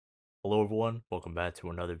Hello everyone, welcome back to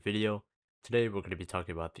another video. Today we're going to be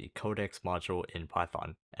talking about the codecs module in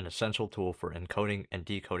Python, an essential tool for encoding and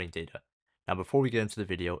decoding data. Now before we get into the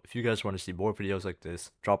video, if you guys want to see more videos like this,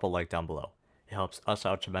 drop a like down below. It helps us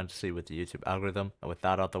out tremendously with the YouTube algorithm, and with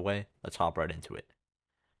that out the way, let's hop right into it.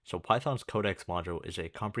 So Python's codecs module is a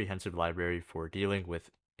comprehensive library for dealing with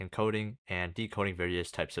encoding and decoding various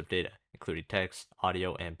types of data, including text,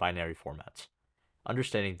 audio, and binary formats.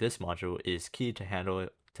 Understanding this module is key to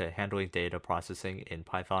handling data processing in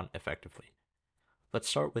Python effectively. Let's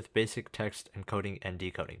start with basic text encoding and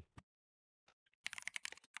decoding.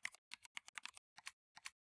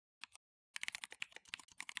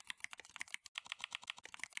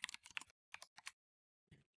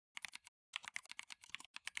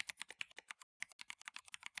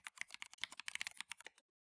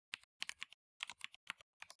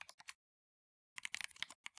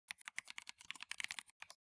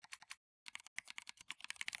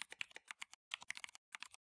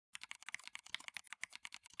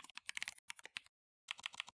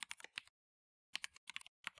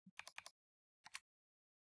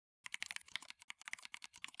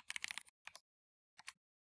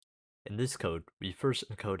 In this code, we first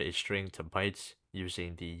encode a string to bytes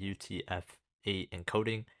using the UTF-8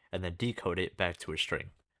 encoding and then decode it back to a string.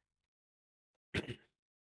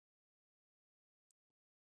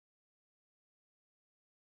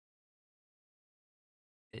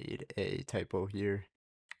 Made a typo here.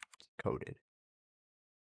 Coded.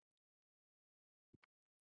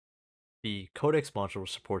 The codecs module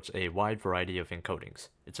supports a wide variety of encodings.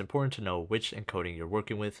 It's important to know which encoding you're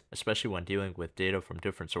working with, especially when dealing with data from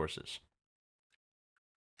different sources.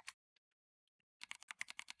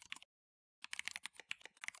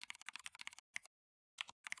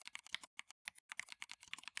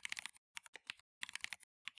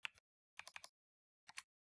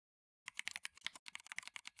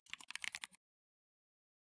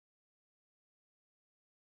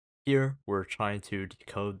 Here, we're trying to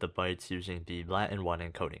decode the bytes using the Latin 1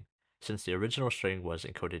 encoding. Since the original string was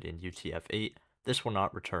encoded in UTF-8, this will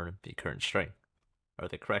not return the current string, or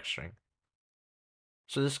the correct string.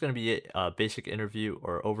 So this is going to be a basic interview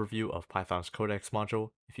or overview of Python's codecs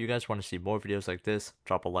module. If you guys want to see more videos like this,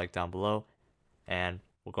 drop a like down below, and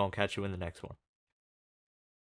we'll go and catch you in the next one.